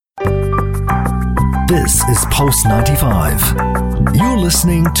This is Pulse 95. You're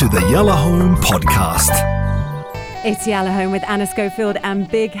listening to the Yellow Home Podcast. It's Yellow Home with Anna Schofield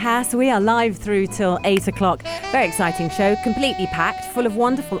and Big Hass. We are live through till 8 o'clock. Very exciting show, completely packed, full of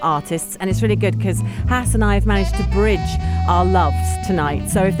wonderful artists. And it's really good because Hass and I have managed to bridge our loves tonight.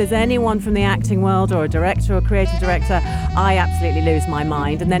 So if there's anyone from the acting world or a director or creative director, I absolutely lose my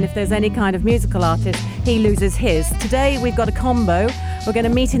mind. And then if there's any kind of musical artist, he loses his. Today we've got a combo. We're going to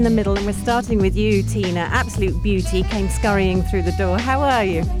meet in the middle and we're starting with you, Tina. Absolute beauty, came scurrying through the door. How are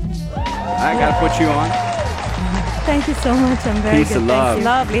you? I got to put you on. Thank you so much. I'm very Peace good. and love. It's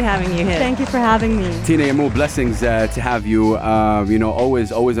lovely having you here. Thank you for having me. Tina, more blessings to have you.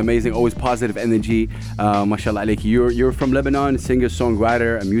 Always amazing, always positive energy. Mashallah alayki. You're from Lebanon, singer,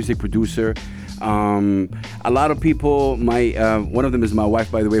 songwriter, a music producer. A lot of people, one of them is my wife,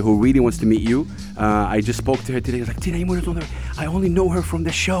 by the way, who really wants to meet you. I just spoke to her today. I was like, Tina, I only know her from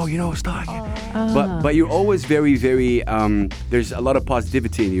the show, Star. But you're always very, very. There's a lot of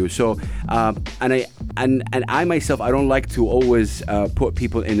positivity in you. So, and I myself, I don't like to always put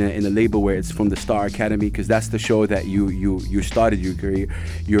people in a label where it's from the Star Academy, because that's the show that you started your career,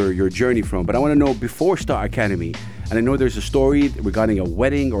 your journey from. But I want to know, before Star Academy, and I know there's a story regarding a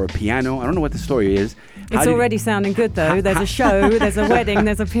wedding or a piano. I don't know what the story is. It's already sounding good, though. There's a show, there's a wedding,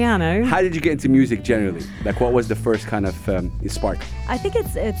 there's a piano. How did you get into music generally? Like, what was the first kind of spark? I think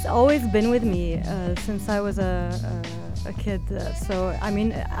it's always been with me since I was a kid. So, I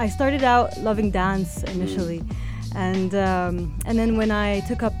mean, I started out loving dance initially. And then when I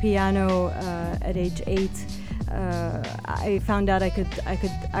took up piano at age 8, I found out I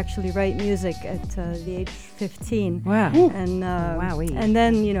could actually write music at the age 15. Wow. And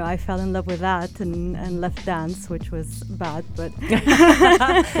then I fell in love with that and left dance, which was bad, but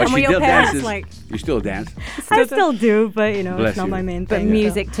But were your parents like, you still dance? I still do, but it's not you. my main but thing.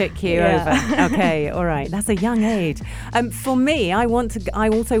 music took you over. Okay, all right. That's a young age. For me, I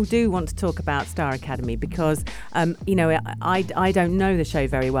also do want to talk about Star Academy because, I don't know the show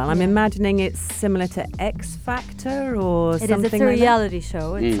very well. I'm imagining it's similar to X Factor or something. It's a reality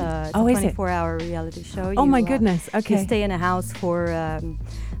show. It's a Oh, is it? 24-hour reality show. Oh my goodness. Okay. You stay in a house for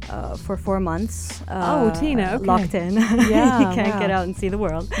 4 months. Tina, okay. Locked in. Yeah, you can't wow. get out and see the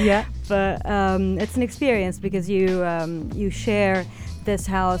world. Yeah. But it's an experience because you share this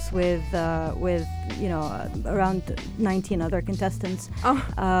house with around 19 other contestants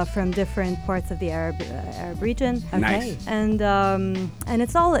from different parts of the Arab region. Okay. Nice. And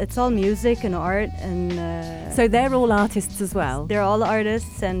it's all music and art and So they're all artists as well? they're all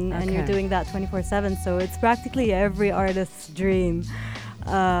artists and you're Okay. doing that 24/7, so it's practically every artist's dream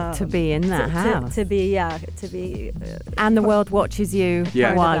To be in that house. to be And the world watches you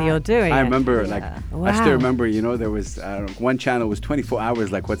Yeah. while you're doing I it. remember, Wow. I still remember, there was one channel was 24 hours,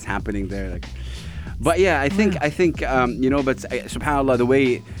 like what's happening there, like. But yeah, I think, but subhanAllah,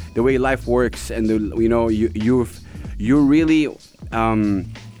 the way life works, and you're really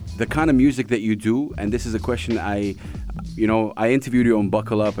the kind of music that you do, and this is a question I interviewed you on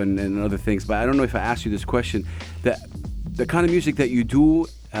Buckle Up and other things, but I don't know if I asked you this question. The kind of music that you do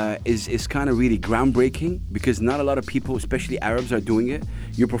is kind of really groundbreaking, because not a lot of people, especially Arabs, are doing it.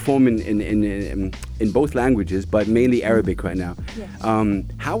 You're performing in both languages, but mainly Arabic right now. Yes.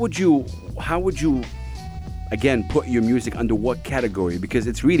 How would you again put your music under what category? Because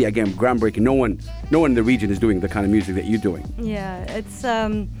it's really, again, groundbreaking. No one in the region is doing the kind of music that you're doing. Yeah, it's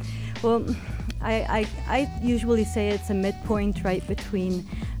I usually say it's a midpoint right between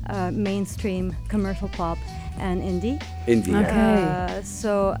mainstream commercial pop and indie. Indie. Okay.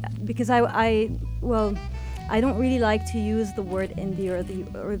 So because I don't really like to use the word indie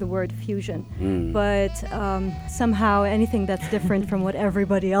or the word fusion, but somehow anything that's different from what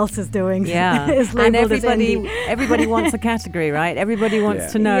everybody else is doing is And labeled as indie. everybody wants a category, right? Everybody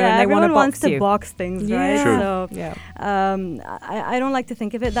wants to know, Yeah, and they want to everyone wants box to you. box things, Yeah. right? Sure. So Yeah. I don't like to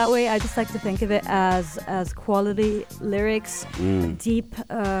think of it that way. I just like to think of it as quality lyrics, deep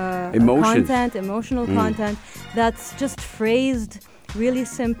Emotions. emotional content that's just phrased really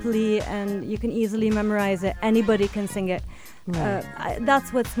simply, and you can easily memorize it. Anybody can sing it.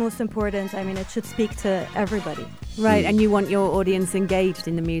 That's what's most important. I mean, it should speak to everybody. Right, and you want your audience engaged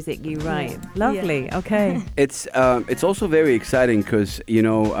in the music you write. Yeah. Lovely. Okay. It's also very exciting because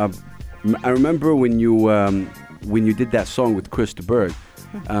I remember when you did that song with Chris de Burgh.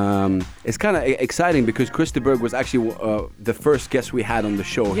 It's kind of exciting because Chris de Burgh was actually the first guest we had on the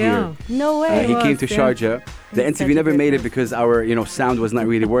show here. No way. He came to Sharjah. The interview never made it because our sound was not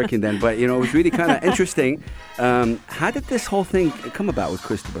really working then, but it was really kind of interesting. How did this whole thing come about with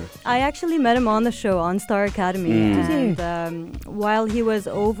Chris de Burgh? I actually met him on the show on Star Academy, and while he was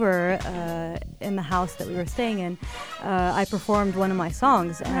over in the house that we were staying in, I performed one of my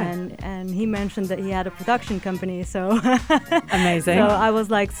songs, and he mentioned that he had a production company, so amazing. So I was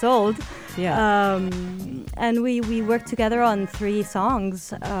like sold. Yeah. And we worked together on 3 songs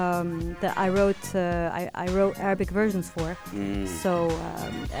that I wrote. I wrote Arabic versions for. So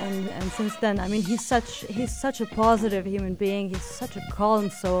and since then, I mean, he's such a positive human being. He's such a calm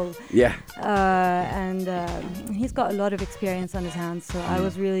soul. Yeah. And he's got a lot of experience on his hands. So I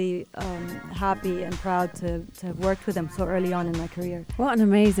was really happy and proud to have worked with him so early on in my career. What an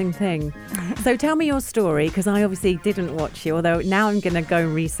amazing thing. So tell me your story, because I obviously didn't watch you, although now I'm going to go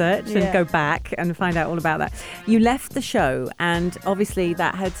research and go back and find out all about that. You left the show, and obviously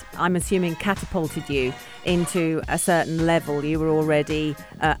that had, I'm assuming, catapulted you into a certain level. You were already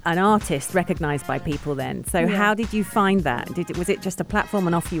an artist recognized by people then. So how did you find that? Was it just a platform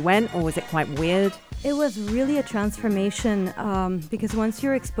and off you went, or was it quite weird? It was really a transformation because once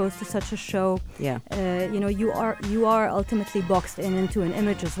you're exposed to such a show, you are ultimately boxed into an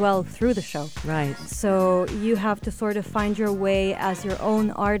image as well through the show. Right. So you have to sort of find your way as your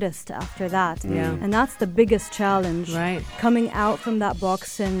own artist after that. Yeah. And that's the biggest challenge. Right. Coming out from that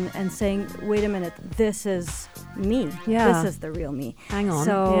box and saying, wait a minute, this is me. Yeah. This is the real me. Hang on.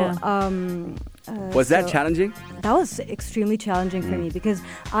 So Was that challenging? That was extremely challenging for me because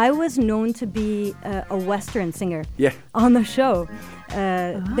I was known to be a Western singer on the show.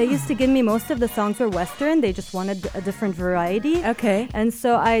 They used to give me most of the songs were Western. They just wanted a different variety. Okay. And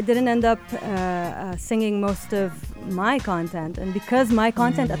so I didn't end up singing most of my content. And because my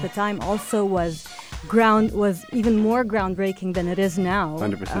content at the time also was even more groundbreaking than it is now.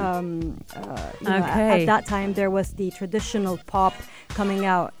 100%. At that time, there was the traditional pop coming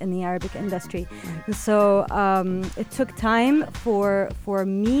out in the Arabic industry. And so it took time for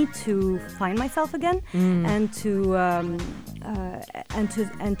me to find myself again and to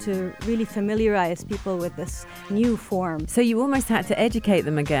really familiarize people with this new form. So you almost had to educate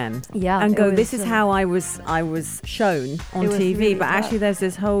them again. Yeah. And go, this is how I was shown on TV, really but actually there's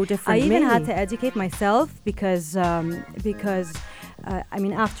this whole different I even me. had to educate myself because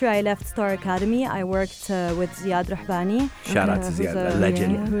after I left Star Academy, I worked with Ziad Rahbani. Shout out to Ziad, a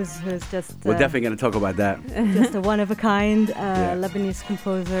legend. Who's just... We're definitely going to talk about that. Just a one-of-a-kind Lebanese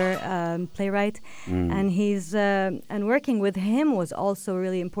composer, playwright. And working with him was also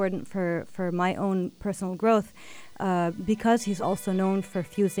really important for my own personal growth. Because he's also known for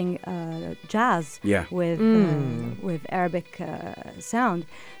fusing jazz with Arabic sound.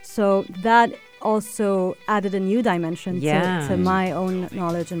 So that also added a new dimension to my own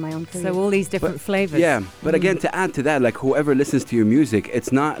knowledge and my own career. So all these different flavors. Yeah, but again, to add to that, like whoever listens to your music,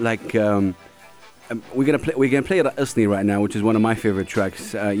 it's not like we're gonna play Ra'asni right now, which is one of my favorite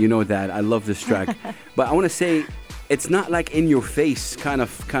tracks. You know that I love this track, but I want to say, it's not like in your face kind of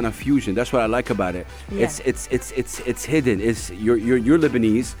fusion. That's what I like about it. Yeah. It's hidden. You're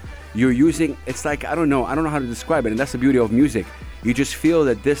Lebanese. You're using, it's like I don't know how to describe it, and that's the beauty of music. You just feel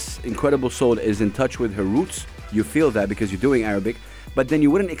that this incredible soul is in touch with her roots. You feel that because you're doing Arabic, but then you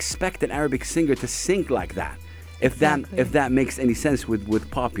wouldn't expect an Arabic singer to sing like that. If that makes any sense with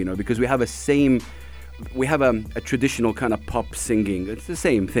pop, because we have a traditional kind of pop singing. It's the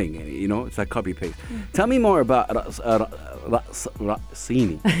same thing, it's like copy paste. Tell me more about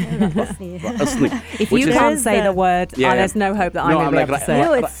Ra'asni. If you can't say the word, there's no hope that I'm going to be able to say it.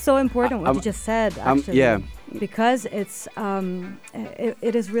 No, it's so important what you just said, actually. Because it's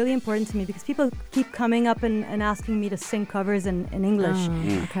it is really important to me because people keep coming up and asking me to sing covers in English.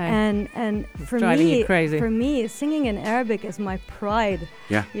 Okay. And for driving me, you crazy. Singing in Arabic is my pride.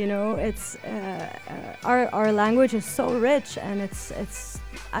 Yeah. It's our language is so rich, and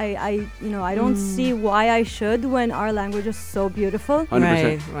I don't see why I should when our language is so beautiful.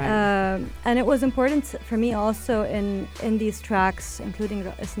 100%. Right. And it was important for me also in these tracks, including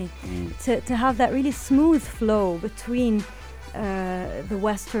Ra'asni, to have that really smooth flow between the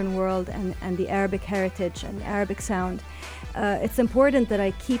Western world and the Arabic heritage and the Arabic sound. It's important that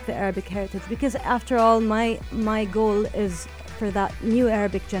I keep the Arabic heritage because, after all, my goal is for that new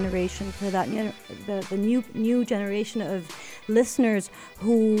Arabic generation, for that the new generation of listeners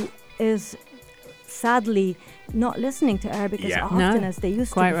who is sadly not listening to Arabic as Yeah. often No, as they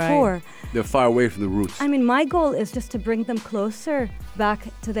used to quite right. before. They're far away from the roots. I mean, my goal is just to bring them closer back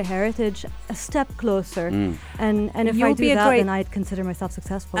to the heritage, a step closer. And if You'll I be do a that, great- then I'd consider myself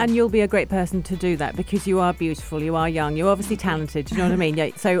successful. And you'll be a great person to do that because you are beautiful, you are young, you're obviously talented. Do you know what I mean? Yeah,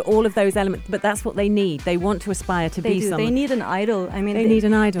 so all of those elements, but that's what they need. They want to aspire to they be do. someone. They need an idol. I mean, They need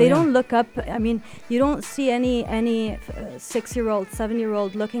an idol, They yeah. don't look up. I mean, you don't see any 6-year-old,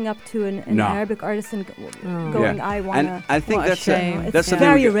 7-year-old looking up to an No. Arabic artist and going, Yeah. I And wanna. I think What a that's shame. It's that's something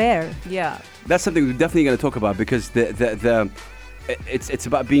very we- rare. Yeah. that's something we're definitely going to talk about because the it's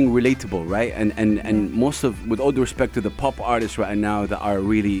about being relatable, right? And most of, with all due respect to the pop artists right now that are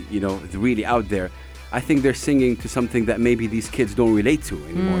really, really out there, I think they're singing to something that maybe these kids don't relate to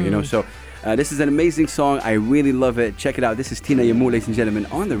anymore, So this is an amazing song. I really love it. Check it out. This is Tina Yamu, ladies and gentlemen,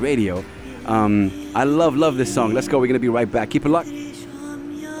 on the radio. I love this song. Let's go. We're going to be right back. Keep it locked.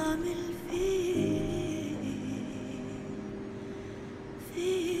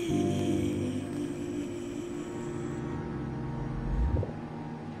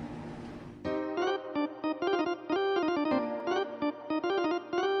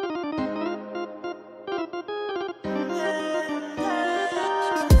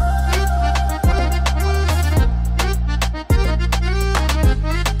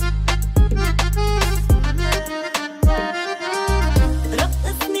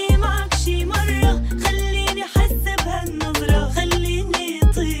 رقصني معك شي مرة خليني أحس بهالنظرة خليني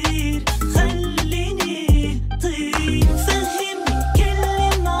طير فهمني كل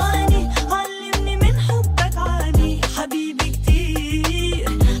المعاني علمني من حبك عاني حبيبي كتير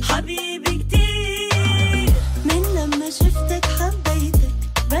من لما شفتك حبيتك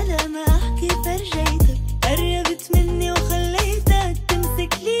بلا ما أحكي فرجيتك قربت مني وخليتك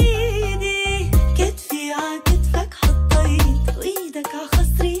تمسك لي ايدي كتفي عكتفك حطيت وايدك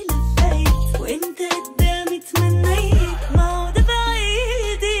عخصري لفيت وانت قدامي تمنيت ما عود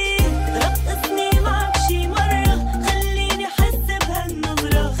بعيدي رقصني معك شي مرة خليني أحس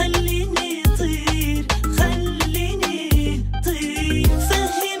بهالنظرة خليني طير فهمني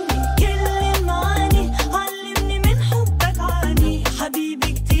كل المعاني علمني من حبك عاني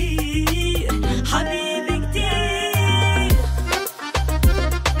حبيبي كتير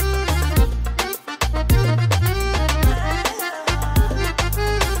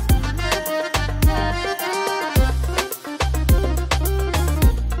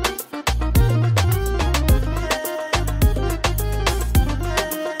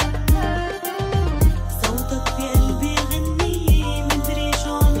صوتك بقلبي غني مدري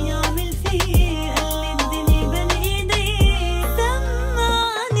شو عم يعمل فيه قلدني بين ايدي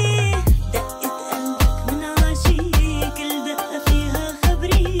سمعني دقة قلبك من عشية كل دقة فيها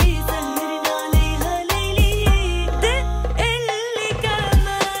خبري سهرنا عليها ليلي دق اللي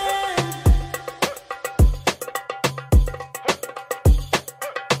كمان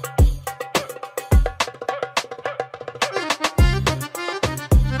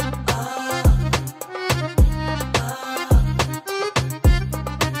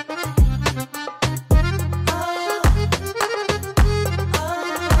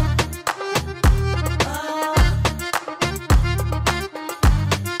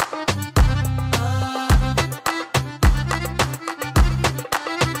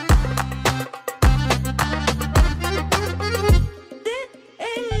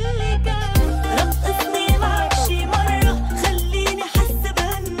اللي كان رقصني معك شي مرة خليني أحس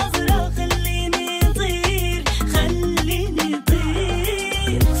بهالنظرة خليني طير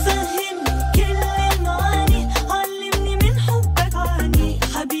فهمني كل المعاني علمني من حبك عاني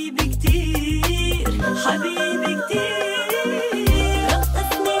حبيبي كتير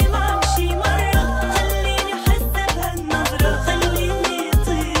رقصني معك شي مرة خليني أحس بهالنظرة خليني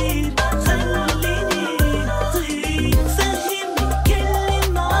طير فهمني كل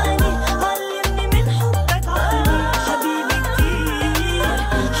المعاني علمني من حبك عاني حبيبي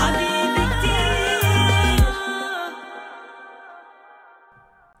كتير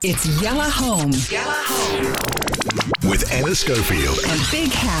It's Yalla Home With Anna Schofield. and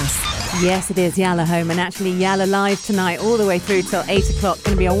Big House. Yes, it is Yalla Home, and actually Yalla live tonight, all the way through till 8 o'clock.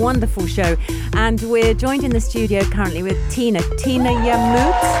 Going to be a wonderful show, and we're joined in the studio currently with Tina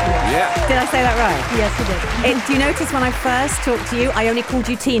Yamout. Yeah. Did I say that right? Yes, you did. Do you notice when I first talked to you, I only called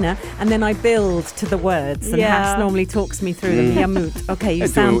you Tina, and then I build to the words, and Yeah. Hass normally talks me through them. Yamout. Okay, you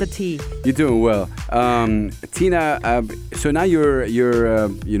sound the T. You're doing well, Tina. So now you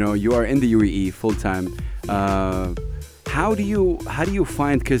are in the UAE full time. How do you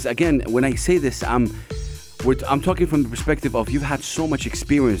find? Because again, when I say this, I'm talking from the perspective of you've had so much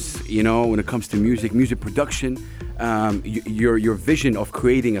experience, when it comes to music production, your vision of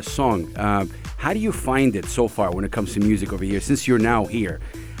creating a song. How do you find it so far when it comes to music over here? Since you're now here,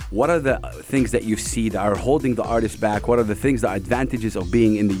 what are the things that you see that are holding the artists back? What are the things, the advantages of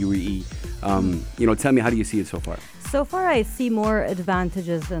being in the UAE? Tell me, how do you see it so far? So far, I see more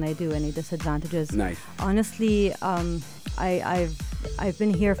advantages than I do any disadvantages. Nice. Honestly, I've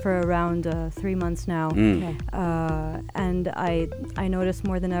been here for around 3 months now, and I notice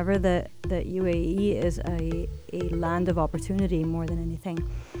more than ever that UAE is a land of opportunity more than anything.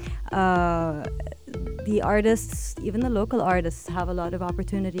 The artists, even the local artists, have a lot of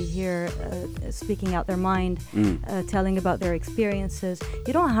opportunity here, speaking out their mind, telling about their experiences.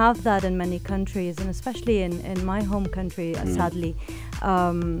 You don't have that in many countries, and especially in my home country, sadly.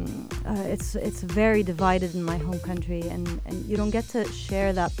 It's very divided in my home country, and you don't get to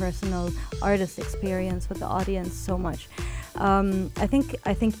share that personal artist experience with the audience so much. I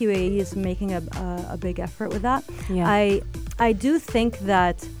think UAE is making a big effort with that. Yeah. I do think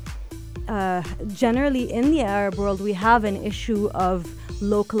that generally in the Arab world we have an issue of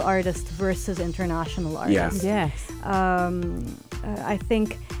local artists versus international artists. Yes.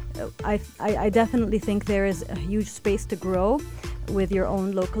 I definitely think there is a huge space to grow with your own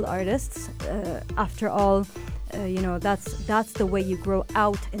local artists. After all, that's the way you grow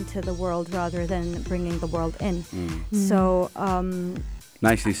out into the world rather than bringing the world in. So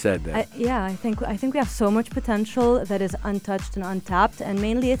Nicely said there. I think we have so much potential that is untouched and untapped, and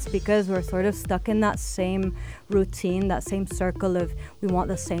mainly it's because we're sort of stuck in that same routine, that same circle of we want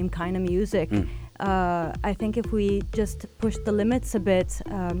the same kind of music. I think if we just push the limits a bit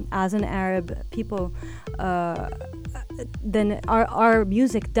as an Arab people, then our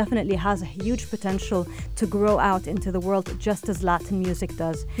music definitely has a huge potential to grow out into the world, just as Latin music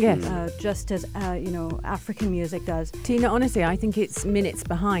does. Yes. Just as African music does. Tina, honestly, I think it's minutes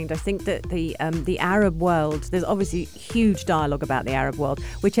behind. I think that the Arab world, there's obviously huge dialogue about the Arab world,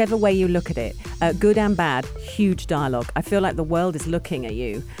 whichever way you look at it, good and bad, huge dialogue. I feel like the world is looking at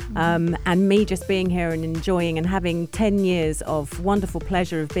you, and me just being here and enjoying and having 10 years of wonderful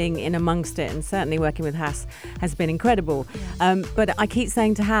pleasure of being in amongst it, and certainly working with Hass has been incredible. But I keep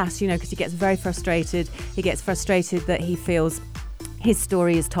saying to Hass, because he gets very frustrated. He gets frustrated that he feels his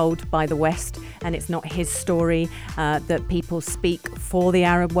story is told by the West and it's not his story, that people speak for the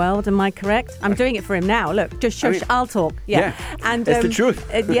Arab world. Am I correct? I'm doing it for him now. Look, just shush, I'll talk. Yeah. And it's the truth.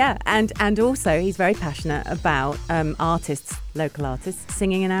 And also he's very passionate about local artists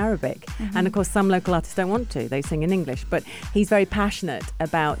singing in Arabic. And of course some local artists don't want to, they sing in English, but he's very passionate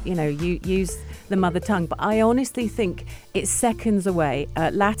about, you use the mother tongue. But I honestly think it's seconds away.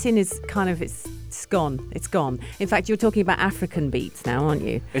 Latin is kind of, it's gone. In fact, you're talking about African beats now, aren't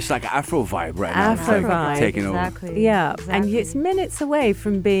you? It's like Afro vibe right Afro now. It's like vibe. taking Exactly. over. Yeah, Exactly. and it's minutes away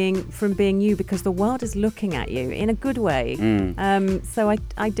from being you, because the world is looking at you in a good way. So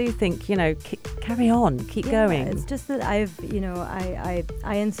I do think, carry on, keep going. It's just that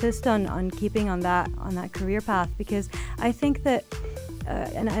I insist on keeping on that career path, because I think that,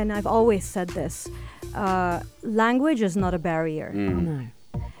 and I've always said this, language is not a barrier. No.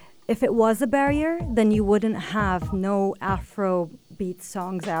 If it was a barrier, then you wouldn't have no Afro beat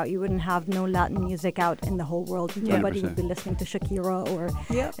songs out. You wouldn't have no Latin music out in the whole world. Nobody 100%. would be listening to Shakira or,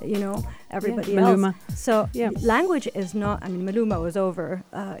 everybody Maluma. else. So Yeah. language is not, Maluma was over,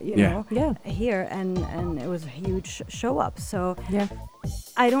 here, and it was a huge show up. So Yeah.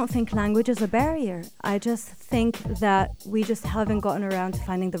 I don't think language is a barrier. I just think that we just haven't gotten around to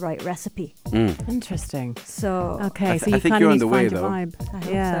finding the right recipe. Interesting. So Okay, so I you think kind you're of on need the to way, find your though. vibe. I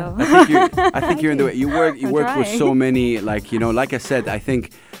hope Yeah. so. I think you're in the way. You work with trying. so many, like I said, I think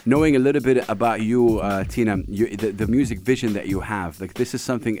knowing a little bit about you, Tina, the music vision that you have, like this is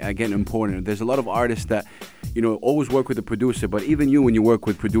something, again, important. There's a lot of artists that, always work with a producer, but even you, when you work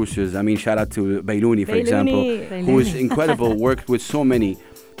with producers, shout out to Baylouni, for example, who is incredible, worked with so many.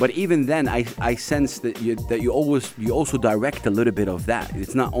 But even then, I sense that you also direct a little bit of that.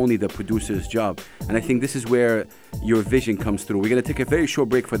 It's not only the producer's job. And I think this is where your vision comes through. We're going to take a very short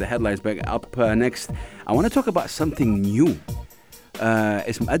break for the headlines, but up next, I want to talk about something new.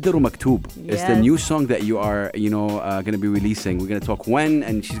 It's مقدر ومكتوب. It's the Yes. new song that you are, going to be releasing. We're going to talk when,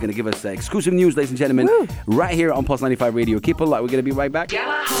 and she's going to give us exclusive news, ladies and gentlemen, right here on Pulse 95 Radio. Keep it locked. We're going to be right back.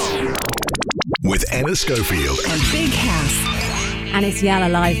 With Anna Schofield. And Big Hass. And it's Yalla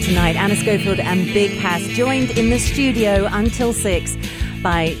Live tonight. Anna Schofield and Big Hass, joined in the studio until 6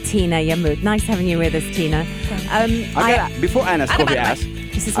 by Tina Yamud. Nice having you with us, Tina. Before Anna Scovey asks,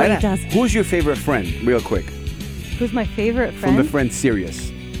 This is what he does. who's your favorite friend, real quick, Who's my favorite friend? from the friend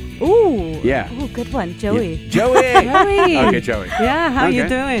Sirius? Ooh. Yeah. Ooh, good one, Joey. Yeah. Joey. Joey. Okay, Joey. Yeah, how you Okay.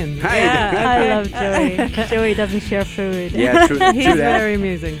 doing? Hi. Yeah, I okay. love Joey. Joey doesn't share food. Yeah, true, He's true that. very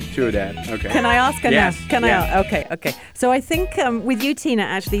amusing. True that. Okay. Can I ask her Yes, now? Can yeah. I? Okay. So I think with you, Tina,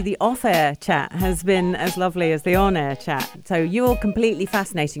 actually, the off-air chat has been as lovely as the on-air chat. So you're completely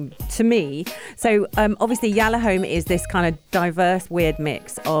fascinating to me. So obviously, Yalla Home is this kind of diverse, weird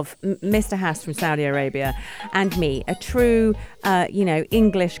mix of Mr. Hass from Saudi Arabia and me, a true,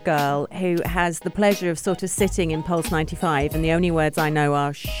 English girl who has the pleasure of sort of sitting in Pulse 95, and the only words I know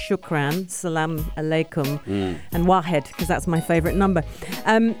are shukran, salam alaikum, and wahed, because that's my favourite number.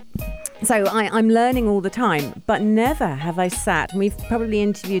 So I'm learning all the time, but never have I sat, and we've probably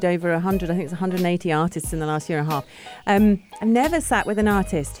interviewed over 100, I think it's 180 artists in the last year and a half. I've never sat with an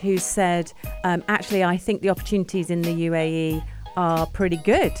artist who said, actually, I think the opportunities in the UAE are pretty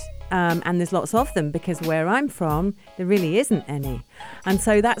good. And there's lots of them, because where I'm from, there really isn't any. And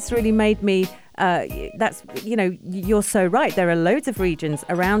so that's really made me, you're so right. There are loads of regions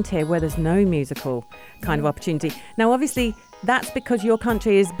around here where there's no musical kind of opportunity. Now, obviously, that's because your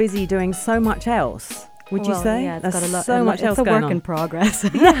country is busy doing so much else. Would you say? Yeah, it's There's got a lot. so much else it's a going work on. in progress.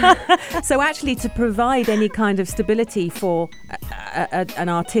 So actually, to provide any kind of stability for an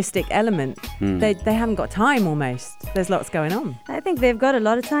artistic element, they haven't got time almost. There's lots going on. I think they've got a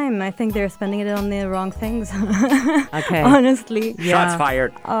lot of time. I think they're spending it on the wrong things. Okay. Honestly. Shots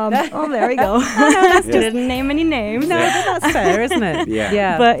fired. Oh, there we go. Didn't name any names. No, but that's fair, isn't it?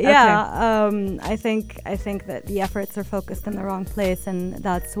 Yeah. But okay. yeah, I think that the efforts are focused in the wrong place, and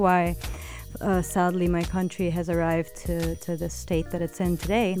that's why, sadly, my country has arrived to the state that it's in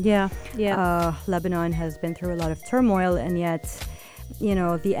today. Yeah. Lebanon has been through a lot of turmoil, and yet,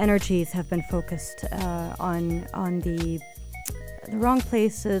 the energies have been focused on the wrong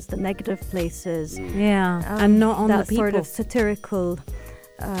places, the negative places. Yeah. And not on the that people. sort of satirical,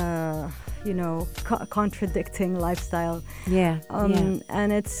 contradicting lifestyle. Yeah.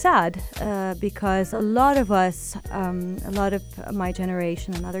 And it's sad because a lot of us, a lot of my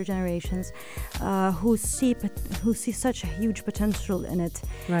generation and other generations, who see such a huge potential in it,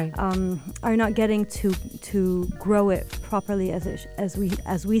 Right. are not getting to grow it properly as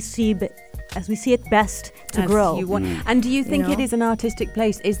we see it best to As grow. you want. And do you think know? it is an artistic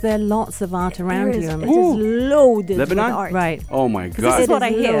place? Is there lots of art around There is- you? I it mean- is loaded Lebanon? with art. Right. Oh my This God. is what I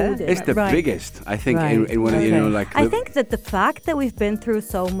It is hear. loaded. It's the Right. biggest, I think, Right. in one, Okay. like. I think that the fact that we've been through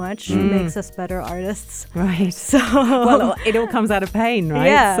so much makes us better artists. Right. So Well, it all comes out of pain, right?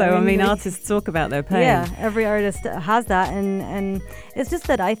 Yeah, So, I mean, we- artists talk about their pain. yeah, every artist has that, and it's just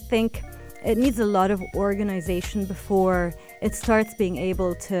that I think it needs a lot of organization before it starts being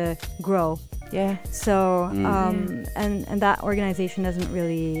able to grow. Yeah. So and that organization isn't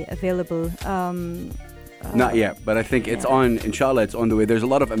really available. Not yet, but I think it's on. Inshallah, it's on the way. There's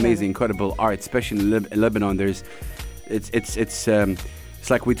a lot of amazing, incredible art, especially in Lebanon. It's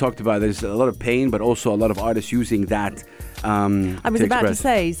like we talked about. There's a lot of pain, but also a lot of artists using that. I was about to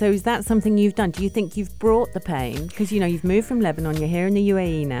say, so is that something you've done? Do you think you've brought the pain? Because, you've moved from Lebanon, you're here in the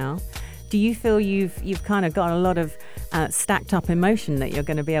UAE now. Do you feel you've kind of got a lot of stacked up emotion that you're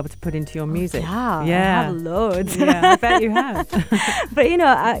going to be able to put into your music? Yeah, I Yeah. have loads. Yeah, I bet you have. But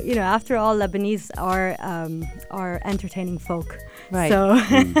after all, Lebanese are entertaining folk. Right. So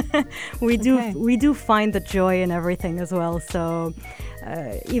Okay. we do find the joy in everything as well. So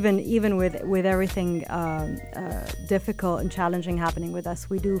even with everything difficult and challenging happening with us,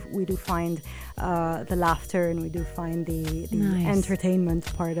 we do find the laughter, and we do find the Nice. entertainment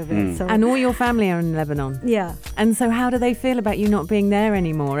part of it. So And all your family are in Lebanon. yeah. And so how do they feel about you not being there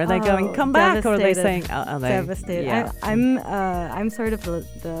anymore? Are they going, come back? Or are they saying, are they? Devastated. Yeah. I'm sort of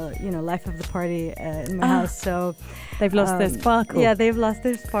the life of the party in my house. So They've lost their sparkle. Yeah, they've lost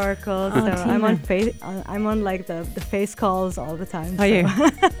their sparkle. Oh, So I'm on Tina. I'm on like the face calls all the time. Are you?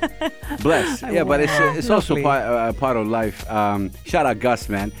 Bless. Yeah, but it's also Lovely. part of life. Shout out Gus,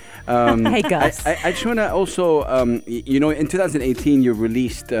 man. Hey, Gus. I just want to also, in 2018 you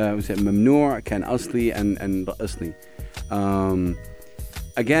released, was it Mamnoor, Kan Asli, and Asli.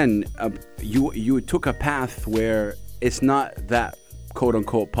 Again, you took a path where it's not that quote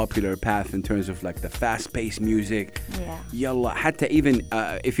unquote popular path in terms of like the fast-paced music. Yeah. Yalla, hatta even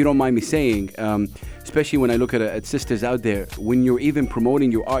if you don't mind me saying, especially when I look at sisters out there, when you're even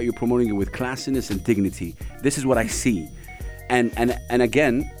promoting your art, you're promoting it with classiness and dignity. This is what I see, and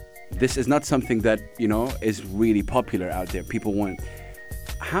again, this is not something that is really popular out there. People want.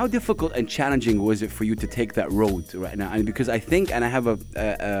 How difficult and challenging was it for you to take that road right now? And because I think, and I have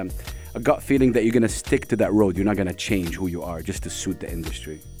a gut feeling that you're gonna stick to that road. You're not gonna change who you are just to suit the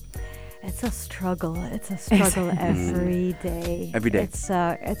industry. It's a struggle. It's a struggle every day. Every day. It's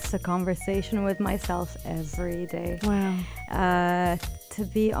a conversation with myself every day. Wow. To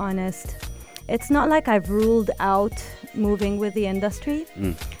be honest, it's not like I've ruled out moving with the industry,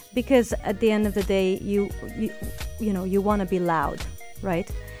 because at the end of the day, you want to be loud, right?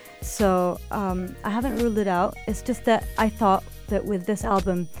 So I haven't ruled it out. It's just that I thought that with this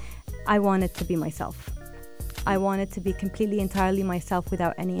album, I wanted to be myself. I wanted to be completely, entirely myself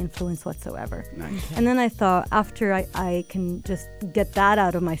without any influence whatsoever. Nice. And then I thought, after I can just get that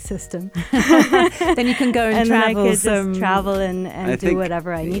out of my system, Then you can go and and then I travel could some. just travel and I do think-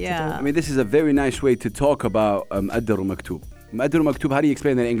 whatever I need to Yeah. do. I mean, this is a very nice way to talk about مقدر ومكتوب. مقدر ومكتوب, how do you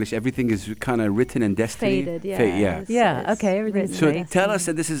explain that in English? Everything is kind of written in destiny. Faded, yeah. Fate, yeah. Yeah, okay, everything's So Right. tell us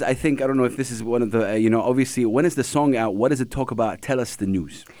that this is, I think, I don't know if this is one of the, obviously, when is the song out? What does it talk about? Tell us the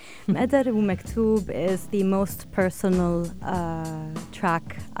news. مقدر ومكتوب is the most personal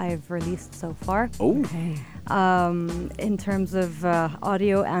track I've released so far, Oh, Okay. in terms of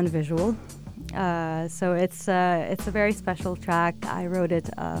audio and visual. So it's a very special track. I wrote it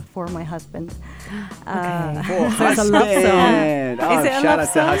for my husband. for So it's a love husband. song. Oh, Is it a shout love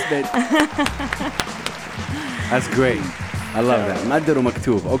out to husband. That's great. I love that. مقدر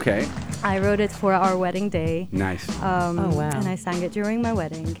ومكتوب. Okay. I wrote it for our wedding day. Nice. Oh, wow. And I sang it during my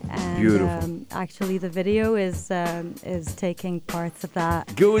wedding. And Beautiful. actually, the video is taking parts of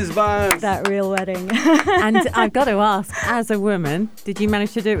Goosebumps. that real wedding. And I've got to ask, as a woman, did you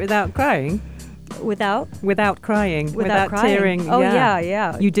manage to do it without crying? Without Crying? crying. tearing? Oh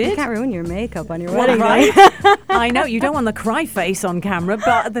yeah. You did? You can't ruin your makeup on your Well, wedding right? night. I know, you don't want the cry face on camera,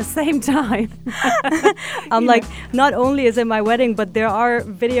 but at the same time. I'm like, not only is it my wedding, but there are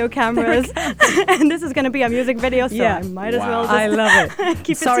video cameras, and this is going to be a music video, so Yeah. I might as Wow. well just I love it.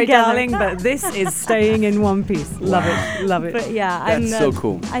 keep Sorry, it together. darling, but this is staying in one piece. Love it. Love it. But yeah, That's so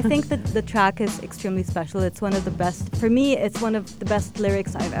cool. I think that the track is extremely special. It's one of the best, for me, it's one of the best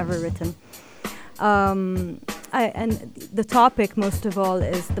lyrics I've ever written. And the topic, most of all,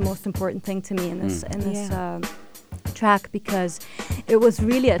 is the most important thing to me in this track, because it was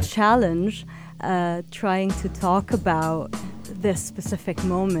really a challenge trying to talk about this specific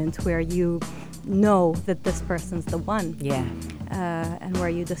moment where you know that this person's the one. Yeah. And where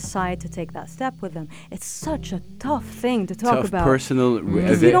you decide to take that step with them. It's such a tough thing to talk Tough about. personal.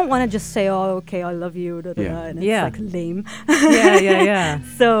 Because you don't want to just say, "Oh, okay, I love you," Yeah. and it's Yeah. like lame. Yeah.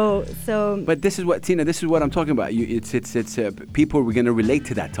 So But this is what, Tina, this is what I'm talking about. It's people are going to relate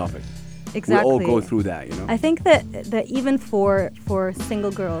to that topic. exactly. We all go through that, you know. I think that even for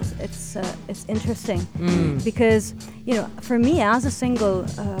single girls, it's interesting because for me as a single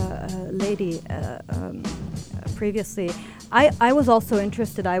lady previously, I was also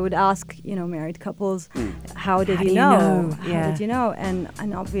interested. I would ask married couples, how did How you do you know? know? How Yeah. did you know?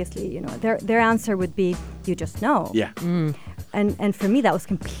 And obviously their answer would be, you just know. Yeah. And for me that was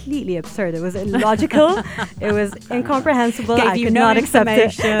completely absurd. It was illogical. It was incomprehensible. Gave I you could no not accept it.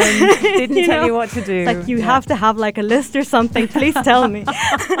 information, didn't You tell know? you what to do. It's like you have to have like a list or something. Please tell me.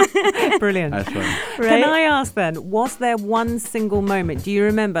 Brilliant. That's right. Can Right? I ask then, was there one single moment, do you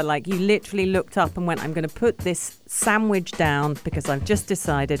remember, like you literally looked up and went, I'm going to put this sandwich down because I've just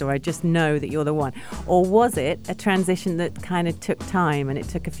decided, or I just know that you're the one? Or was it a transition that kind of took time and it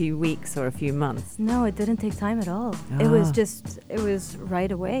took a few weeks or a few months? No, it didn't take time at all. It was it was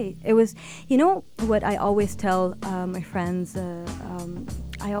right away. It was, what I always tell my friends,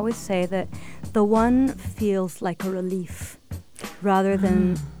 I always say that the one feels like a relief rather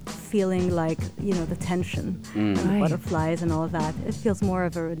than feeling like, the tension and the Right. butterflies and all of that. It feels more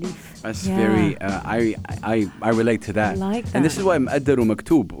of a relief. That's Yeah. very. I relate to that. I like And this that. is why مقدر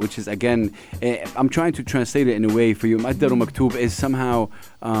ومكتوب, which is again, I'm trying to translate it in a way for you. مقدر ومكتوب is somehow,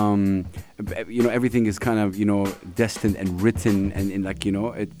 everything is kind of destined and written and like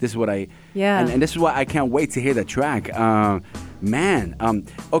this is what I. Yeah. And this is why I can't wait to hear the track. Man,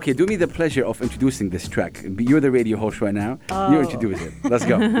 okay, do me the pleasure of introducing this track. You're the radio host right now. You introduce it. Let's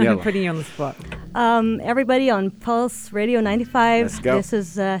go. Yalla. Putting you on the spot. Everybody on Pulse Radio 95. Let's go. This is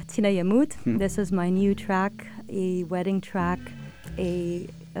Tina Yamut. This is my new track, a wedding track, a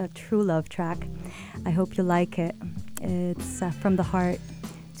true love track. I hope you like it. It's from the heart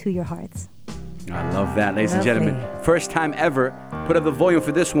to your hearts. I love that, ladies and Lovely. gentlemen. First time ever. Put up the volume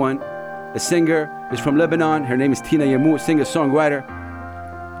for this one. The singer is from Lebanon. Her name is Tina Yamut, singer-songwriter.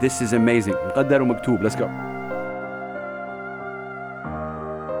 This is amazing. مقدر ومكتوب. Let's go.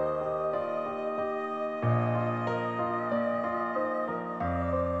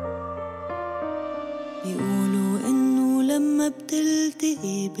 بيقولوا إنه لما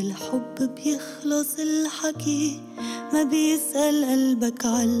بتلتقي بالحب بيخلص الحكي ما بيسأل قلبك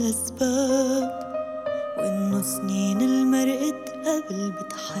عالأسباب وإنه سنين المرقت قبل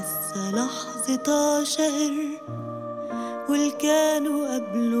بتحسى لحظة شهر والكانوا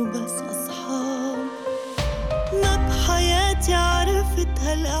قبله بس أصحاب ما بحياتي عرفت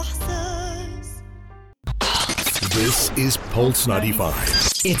هالإحساس. This is Pulse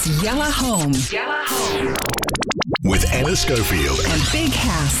 95 It's Yella Home with Anna Schofield. and Big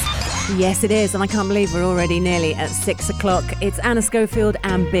Hass. Yes, it is, and I can't believe we're already nearly at 6 o'clock. It's Anna Schofield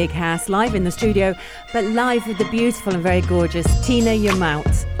and Big Hass live in the studio, but live with the beautiful and very gorgeous Tina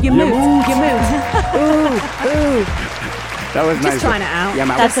Yamout. Yamout. Ooh. That was nice. Just trying it out. Yeah,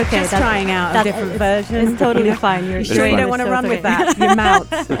 man. That's okay. Just trying out a different version. It's totally fine. You sure you don't want to run with that? Yamout.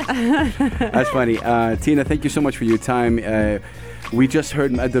 That's funny. Tina, thank you so much for your time. We just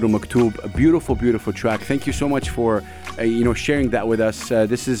heard Maqaddar Maktoub, a beautiful, beautiful track. Thank you so much for sharing that with us.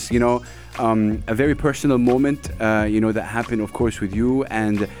 This is a very personal moment that happened, of course, with you,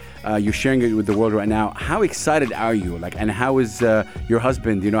 and you're sharing it with the world right now. How excited are you? And how is your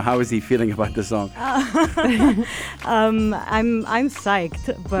husband? How is he feeling about the song? I'm psyched,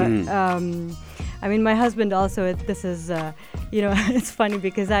 but I mean, my husband also. This is, it's funny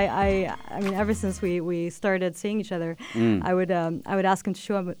because I mean, ever since we started seeing each other, I would ask him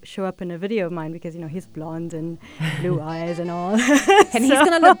to show up in a video of mine because he's blonde and blue eyes and all, And he's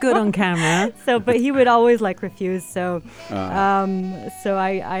going to look good on camera. So, but he would always refuse. So, so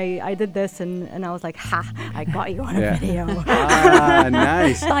I did this and I was like, ha! I got you on a video.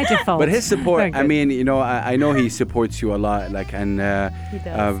 Nice. By default. But his support, Very I good. mean, I know he supports you a lot, and He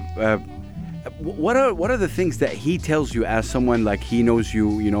does. what are the things that he tells you as someone he knows you,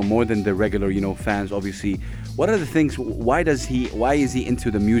 more than the regular, fans, obviously. What are the things? Why is he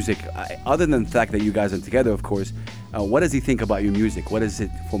into the music? Other than the fact that you guys are together, of course. What does he think about your music? What is it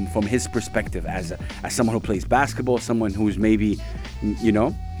from his perspective as someone who plays basketball, someone who's maybe,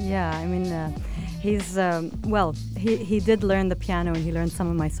 Yeah, I mean, he's he did learn the piano and he learned some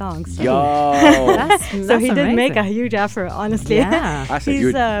of my songs. So. Yo, So he did make a amazing. huge effort, honestly. Yeah. That's a He's,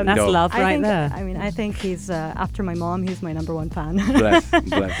 huge That's dope. love I right think, there. I mean, I think he's after my mom. He's my number one fan. Bless.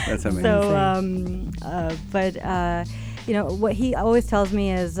 That's amazing. So, what he always tells me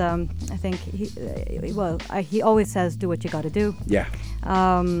is, I think he always says, "Do what you got to do." Yeah.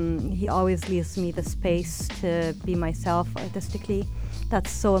 He always leaves me the space to be myself artistically.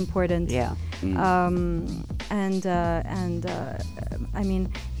 That's so important. Yeah. I mean,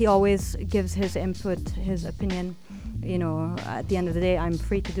 he always gives his input, his opinion. At the end of the day, I'm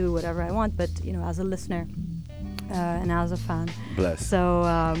free to do whatever I want, but as a listener and as a fan. Bless. So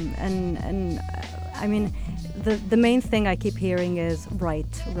I mean, the main thing I keep hearing is right.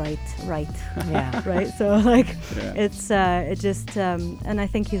 Yeah. Right. So Yeah. it's it just and I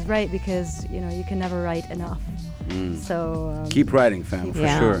think he's right because you can never write enough. So Keep writing, fam, for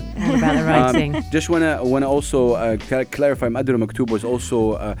Yeah. sure. All about the writing. Just wanna also clarify. Maqaddar Maktoub was also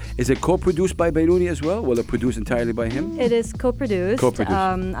is it co-produced by Baylouni as well? Will it produced entirely by him? it is co-produced.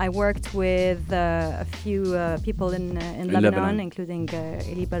 Co-produced. I worked with a few people in Lebanon, Lebanon. including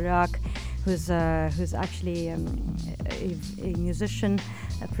Eli Barak, who's actually a musician,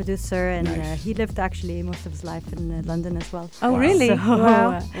 a producer, and Nice. he lived actually most of his life in London as well. Oh, really? So,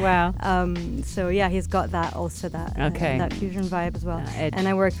 Wow. So yeah, he's got that also Okay. that fusion vibe as well. Edge. And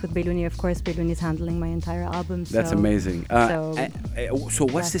I worked with Baylouni, of course. Baylouni's handling my entire album. That's so amazing. So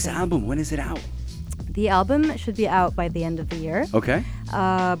what's this that's it. album? When is it out? The album should be out by the end of the year. Okay.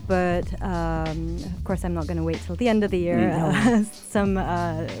 But of course, I'm not going to wait till the end of the year. Some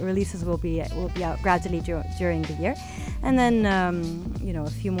releases will be out gradually during the year, and then a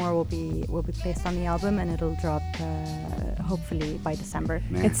few more will be placed on the album, and it'll drop hopefully by December.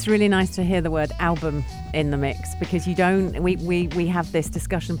 Man. It's really nice to hear the word album in the mix because we have this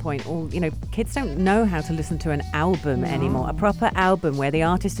discussion point. Kids don't know how to listen to an album anymore. A proper album where the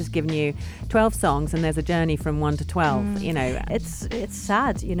artist has given you 12 songs and there's a journey from 1 to 12. It's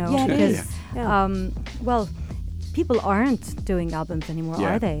sad, Yeah, it because is. Yeah. people aren't doing albums anymore,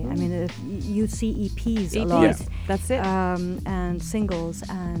 Yeah. are they? I mean, you see EPs a EPs. lot. Yeah. That's it. And singles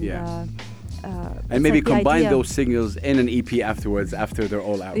and Yeah. it's And maybe like the combine idea- those singles in an EP afterwards after they're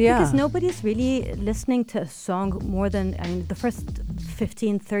all out. Yeah. Because nobody's really listening to a song more than, the first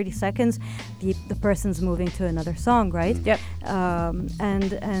 15, 30 seconds, the person's moving to another song, right? Yep.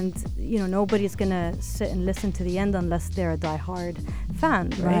 And nobody's going to sit and listen to the end unless they're a diehard fan,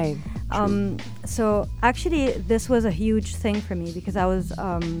 right? So actually, this was a huge thing for me because I was,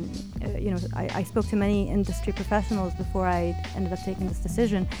 I spoke to many industry professionals before I ended up taking this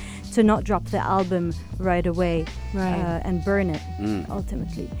decision to not drop the album right away Right. and burn it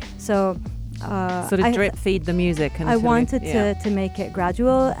ultimately. So Sort of drip feed the music. I wanted to make it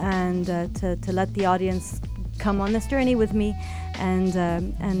gradual and to let the audience come on this journey with me,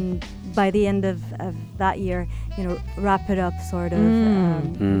 and by the end of that year, wrap it up sort of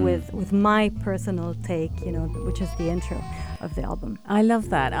with my personal take, which is the intro of the album. I love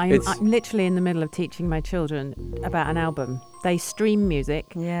that. I'm literally in the middle of teaching my children about an album. They stream music.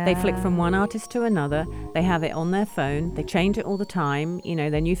 Yeah. They flick from one artist to another. They have it on their phone. They change it all the time.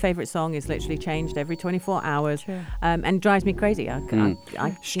 Their new favorite song is literally changed every 24 hours. Sure. And it drives me crazy.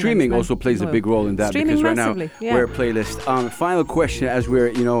 Streaming also plays a big role in that, Streaming because right massively, now we're a playlist. Final question as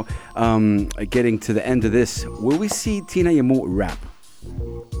we're getting to the end of this: will we see Tina Yamout rap?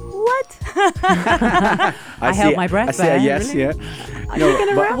 What? I held my breath. I say yes, really?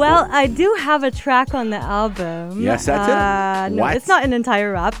 Yeah. Well, I do have a track on the album. Yes, that's it? No, What? it's not an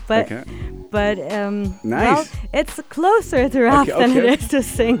entire rap, but Okay. Nice. Well, it's closer to rap than it is to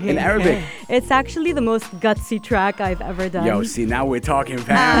singing. In Arabic? It's actually the most gutsy track I've ever done. Yo, see, now we're talking,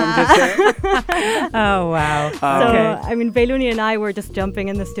 fam. I'm just saying. Oh, wow. So, Beiluni and I were just jumping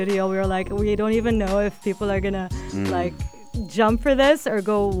in the studio. We were like, we don't even know if people are going to, jump for this or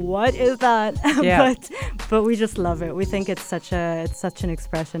go, what is that? Yeah. but we just love it. We think it's such an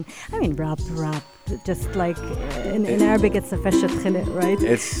expression. Rap, just like in Arabic, it's a fashat khilit, right?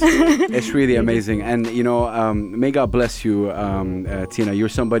 It's really amazing, and may God bless you, Tina. You're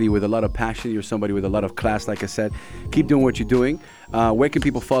somebody with a lot of passion. You're somebody with a lot of class. Like I said, keep doing what you're doing. Where can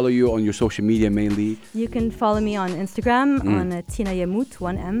people follow you on your social media mainly? You can follow me on Instagram on Tina Yamout,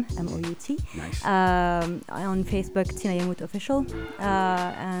 1M, M-O-U-T. Nice. On Facebook, Tina Yamout Official,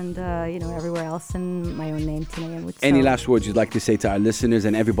 and everywhere else in my own name, Tina Yamout. Any last words you'd like to say to our listeners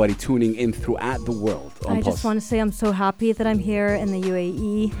and everybody tuning in throughout the world? I just want to say I'm so happy that I'm here in the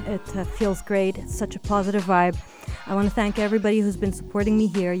UAE. It feels great. It's such a positive vibe. I want to thank everybody who's been supporting me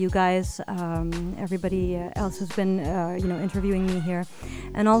here, you guys, everybody else who's been, interviewing me here,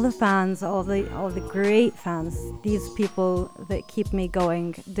 and all the fans, all the great fans, these people that keep me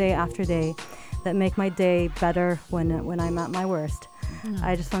going day after day, that make my day better when I'm at my worst.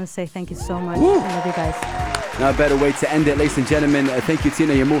 I just want to say thank you so much. I love you guys. Not a better way to end it, ladies and gentlemen. Thank you,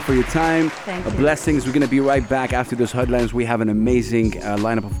 Tina Yamout, for your time. Thank you. Blessings. We're going to be right back after those headlines. We have an amazing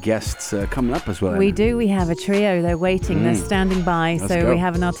lineup of guests coming up as well. We do. We have a trio. They're waiting. They're standing by. Let's so go. we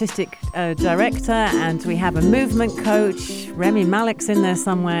have an artistic director, and we have a movement coach. Remy Malik's in there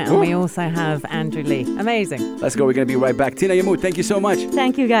somewhere, and we also have Andrew Lee. Amazing. Let's go. We're going to be right back. Tina Yamout, thank you so much.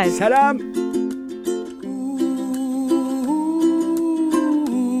 Thank you, guys. Salam.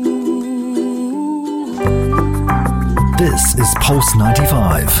 This is Pulse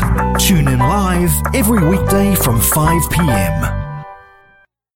 95. Tune in live every weekday from 5 p.m.